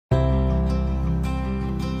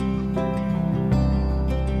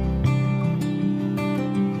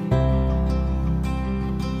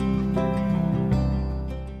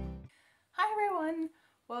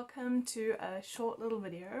welcome to a short little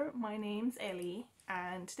video. My name's Ellie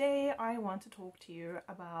and today I want to talk to you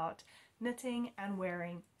about knitting and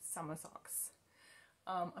wearing summer socks.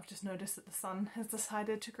 I've just noticed that the sun has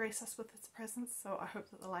decided to grace us with its presence, so I hope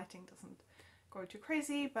that the lighting doesn't go too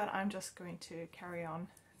crazy, but I'm just going to carry on.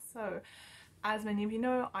 So, as many of you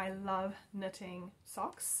know, I love knitting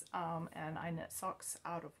socks, and I knit socks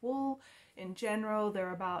out of wool. In general,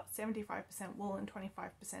 they're about 75% wool and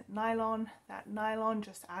 25% nylon. That nylon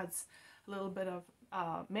just adds a little bit of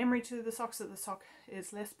memory to the sock, so the sock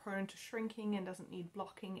is less prone to shrinking and doesn't need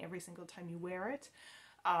blocking every single time you wear it.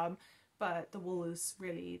 But the wool is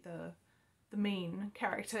really the main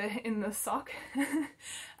character in the sock.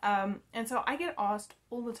 And so I get asked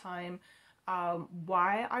all the time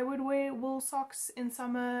why I would wear wool socks in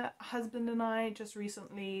summer. Husband and I just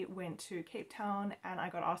recently went to Cape Town and I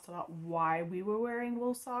got asked a lot why we were wearing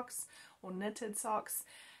wool socks or knitted socks.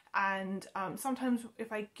 And sometimes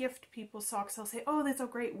if I gift people socks, they'll say, oh, these are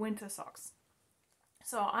great winter socks.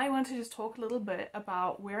 So I want to just talk a little bit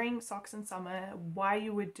about wearing socks in summer, why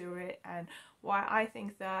you would do it, and why I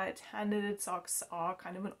think that hand knitted socks are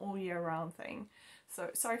kind of an all year round thing. So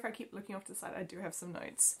sorry if I keep looking off to the side, I do have some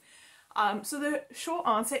notes. So the short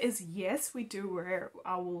answer is yes, we do wear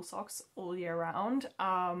our wool socks all year round,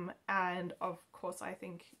 and of course I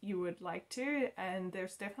think you would like to, and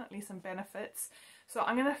there's definitely some benefits. So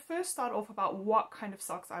I'm going to first start off about what kind of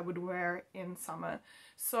socks I would wear in summer.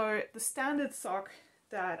 So the standard sock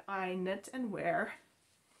that I knit and wear,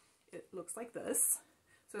 it looks like this.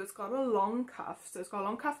 So it's got a long cuff, so it's got a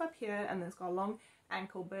long cuff up here and then it's got a long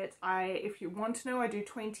ankle bit. If you want to know, I do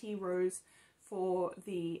 20 rows for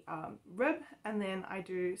the rib, and then I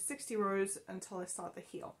do 60 rows until I start the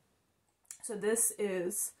heel. So this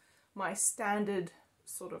is my standard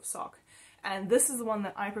sort of sock, and this is the one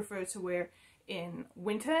that I prefer to wear in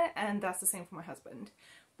winter, and that's the same for my husband.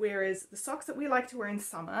 Whereas the socks that we like to wear in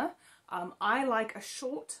summer, I like a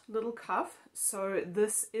short little cuff, so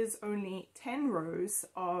this is only 10 rows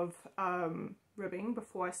of ribbing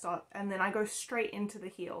before I start, and then I go straight into the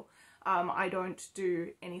heel. I don't do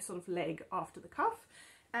any sort of leg after the cuff,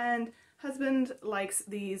 and husband likes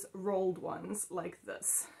these rolled ones like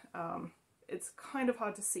this. It's kind of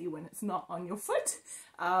hard to see when it's not on your foot,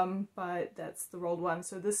 but that's the rolled one.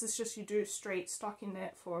 So this is just, you do straight stocking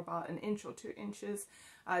knit for about 1 inch or 2 inches,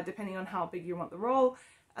 depending on how big you want the roll,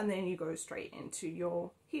 and then you go straight into your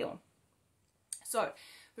heel. So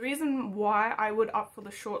the reason why I would opt for the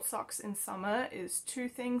short socks in summer is two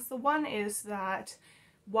things. The one is that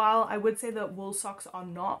while I would say that wool socks are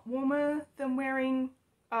not warmer than wearing,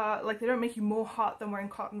 like they don't make you more hot than wearing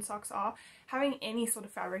cotton socks are, having any sort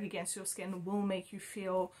of fabric against your skin will make you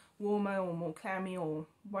feel warmer or more clammy or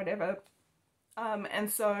whatever. And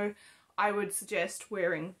so I would suggest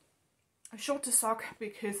wearing a shorter sock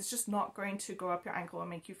because it's just not going to go up your ankle and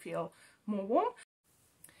make you feel more warm.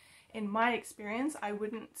 In my experience, I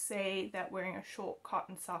wouldn't say that wearing a short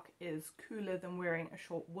cotton sock is cooler than wearing a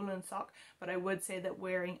short woolen sock, but I would say that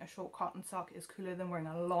wearing a short cotton sock is cooler than wearing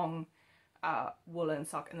a long woolen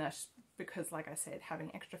sock, and that's because, like I said,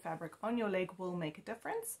 having extra fabric on your leg will make a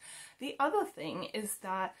difference. The other thing is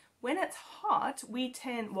that when it's hot, we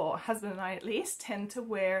tend, well, husband and I at least, tend to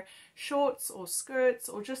wear shorts or skirts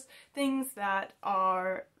or just things that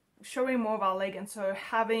are showing more of our leg, and so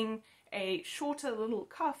having a shorter little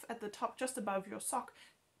cuff at the top just above your sock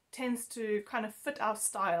tends to kind of fit our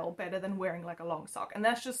style better than wearing like a long sock, and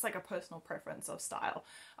that's just like a personal preference of style.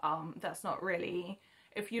 That's not really,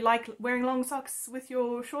 if you like wearing long socks with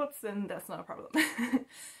your shorts, then that's not a problem.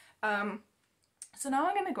 So now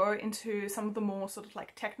I'm going to go into some of the more sort of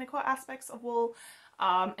like technical aspects of wool.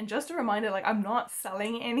 And just a reminder, like, I'm not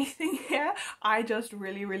selling anything here. I just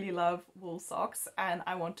really love wool socks, and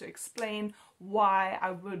I want to explain why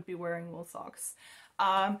I would be wearing wool socks.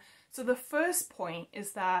 So the first point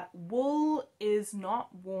is that wool is not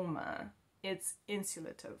warmer, it's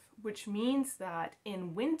insulative, which means that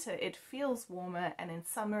in winter it feels warmer and in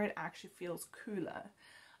summer it actually feels cooler.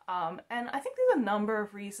 And I think there's a number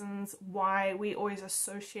of reasons why we always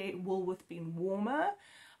associate wool with being warmer.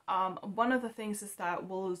 One of the things is that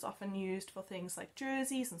wool is often used for things like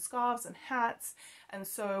jerseys and scarves and hats, and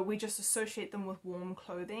so we just associate them with warm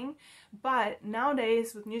clothing. But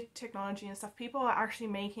nowadays, with new technology and stuff, people are actually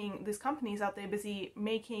making, there's companies out there busy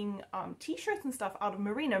making t-shirts and stuff out of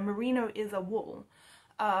merino. Merino is a wool.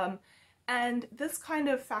 And this kind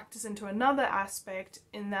of factors into another aspect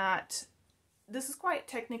in that this is quite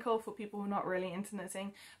technical for people who are not really into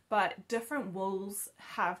knitting, but different wools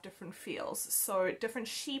have different feels. So different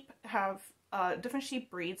sheep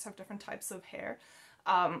breeds have different types of hair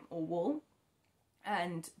or wool.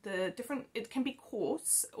 And it can be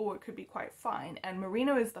coarse or it could be quite fine, and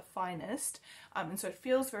merino is the finest, and so it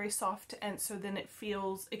feels very soft, and so then it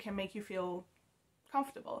can make you feel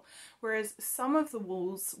comfortable. Whereas some of the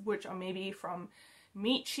wools, which are maybe from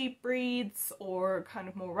meat sheep breeds or kind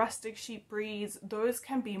of more rustic sheep breeds, those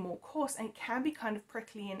can be more coarse and can be kind of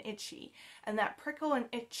prickly and itchy, and that prickle and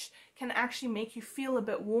itch can actually make you feel a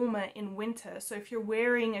bit warmer in winter. So if you're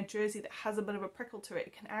wearing a jersey that has a bit of a prickle to it,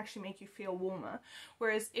 it can actually make you feel warmer.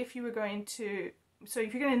 Whereas if you're going to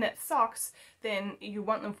knit socks, then you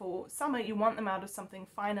want them for summer, you want them out of something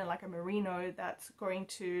finer like a merino that's going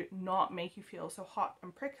to not make you feel so hot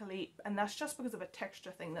and prickly, and that's just because of a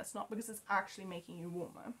texture thing. That's not because it's actually making you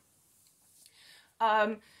warmer.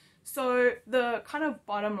 So the kind of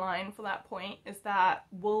bottom line for that point is that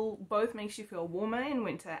wool both makes you feel warmer in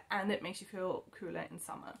winter and it makes you feel cooler in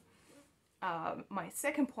summer. My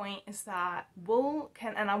second point is that wool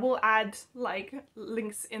can, and I will add like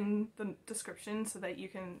links in the description so that you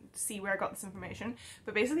can see where I got this information,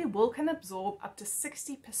 but basically wool can absorb up to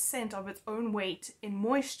 60% of its own weight in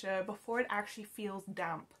moisture before it actually feels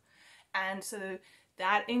damp. And so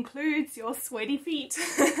that includes your sweaty feet.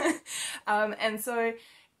 And so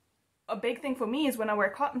a big thing for me is when I wear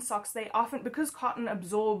cotton socks, they often, because cotton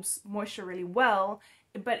absorbs moisture really well,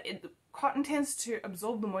 but cotton tends to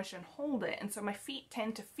absorb the moisture and hold it, and so my feet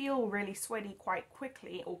tend to feel really sweaty quite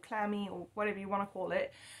quickly, or clammy, or whatever you want to call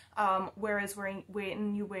it. Whereas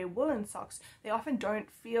when you wear woolen socks, they often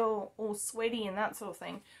don't feel all sweaty and that sort of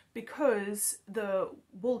thing, because the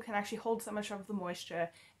wool can actually hold so much of the moisture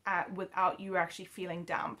without you actually feeling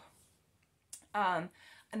damp.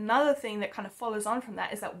 Another thing that kind of follows on from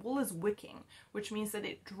that is that wool is wicking, which means that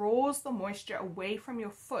it draws the moisture away from your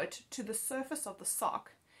foot to the surface of the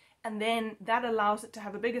sock, and then that allows it to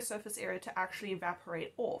have a bigger surface area to actually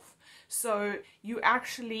evaporate off. So you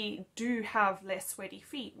actually do have less sweaty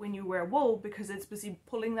feet when you wear wool, because it's busy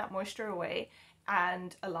pulling that moisture away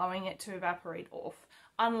and allowing it to evaporate off.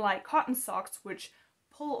 Unlike cotton socks, which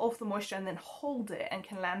pull off the moisture and then hold it and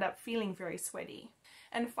can land up feeling very sweaty.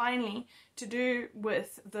 And finally, to do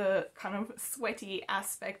with the kind of sweaty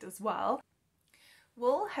aspect as well,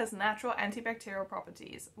 wool has natural antibacterial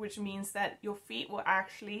properties, which means that your feet will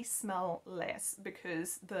actually smell less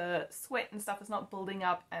because the sweat and stuff is not building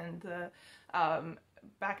up, and the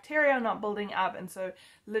bacteria are not building up, and so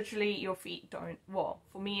literally your feet don't, well,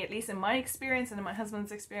 for me, at least in my experience and in my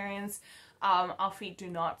husband's experience, our feet do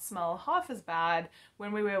not smell half as bad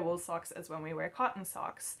when we wear wool socks as when we wear cotton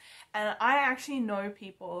socks. And I actually know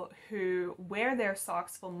people who wear their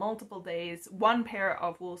socks for multiple days, one pair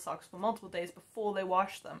of wool socks for multiple days before they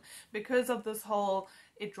wash them, because of this whole,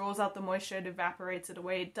 it draws out the moisture, it evaporates it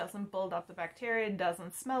away, it doesn't build up the bacteria, it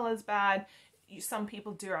doesn't smell as bad. Some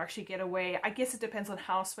people do actually get away. I guess it depends on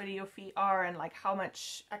how sweaty your feet are and like how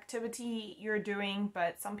much activity you're doing,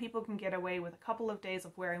 but some people can get away with a couple of days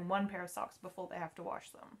of wearing one pair of socks before they have to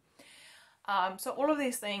wash them. So all of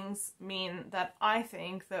these things mean that I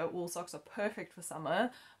think that wool socks are perfect for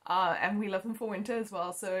summer, and we love them for winter as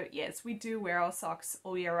well. So yes, we do wear our socks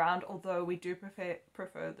all year round, although we do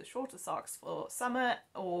prefer the shorter socks for summer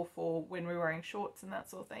or for when we're wearing shorts and that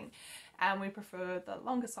sort of thing, and we prefer the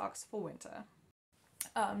longer socks for winter.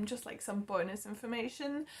 Just like some bonus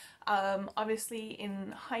information, obviously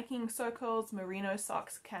in hiking circles, merino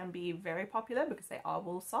socks can be very popular because they are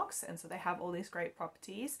wool socks, and so they have all these great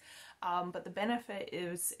properties. But the benefit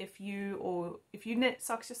is if you knit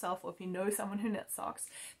socks yourself, or if you know someone who knits socks,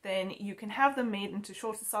 then you can have them made into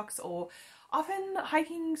shorter socks, or often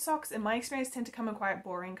hiking socks, in my experience, tend to come in quite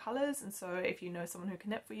boring colours, and so if you know someone who can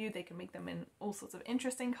knit for you, they can make them in all sorts of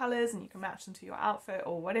interesting colours, and you can match them to your outfit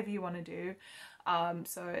or whatever you want to do.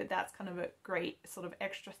 So that's kind of a great sort of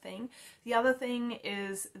extra thing. The other thing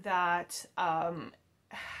is that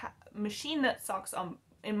machine knit socks are,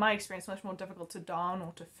 in my experience, much more difficult to darn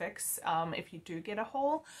or to fix if you do get a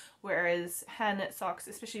hole, whereas hand knit socks,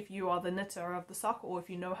 especially if you are the knitter of the sock or if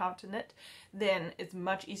you know how to knit, then it's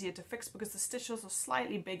much easier to fix because the stitches are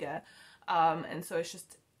slightly bigger, and so it's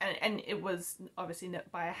just, and it was obviously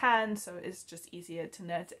knit by a hand, so it's just easier to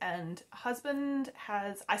knit. And husband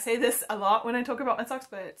has, I say this a lot when I talk about my socks,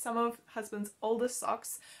 but some of husband's oldest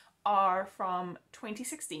socks are from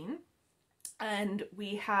 2016, and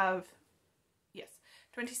we have, yes,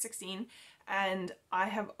 2016, and I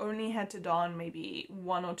have only had to darn maybe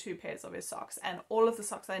 1 or 2 pairs of his socks, and all of the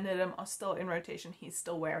socks I knit him are still in rotation. He's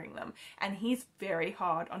still wearing them, and he's very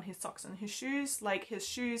hard on his socks and his shoes. Like his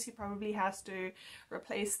shoes, he probably has to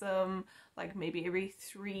replace them like maybe every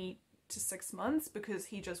 3 to 6 months because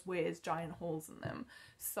he just wears giant holes in them.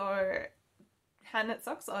 So Hand knit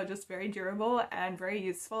socks are just very durable and very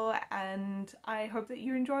useful, and I hope that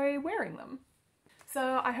you enjoy wearing them.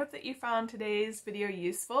 So I hope that you found today's video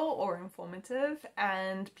useful or informative,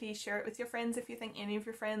 and please share it with your friends if you think any of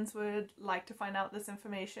your friends would like to find out this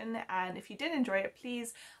information. And if you did enjoy it,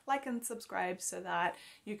 please like and subscribe so that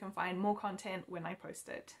you can find more content when I post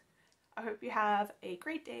it. I hope you have a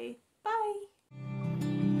great day. Bye!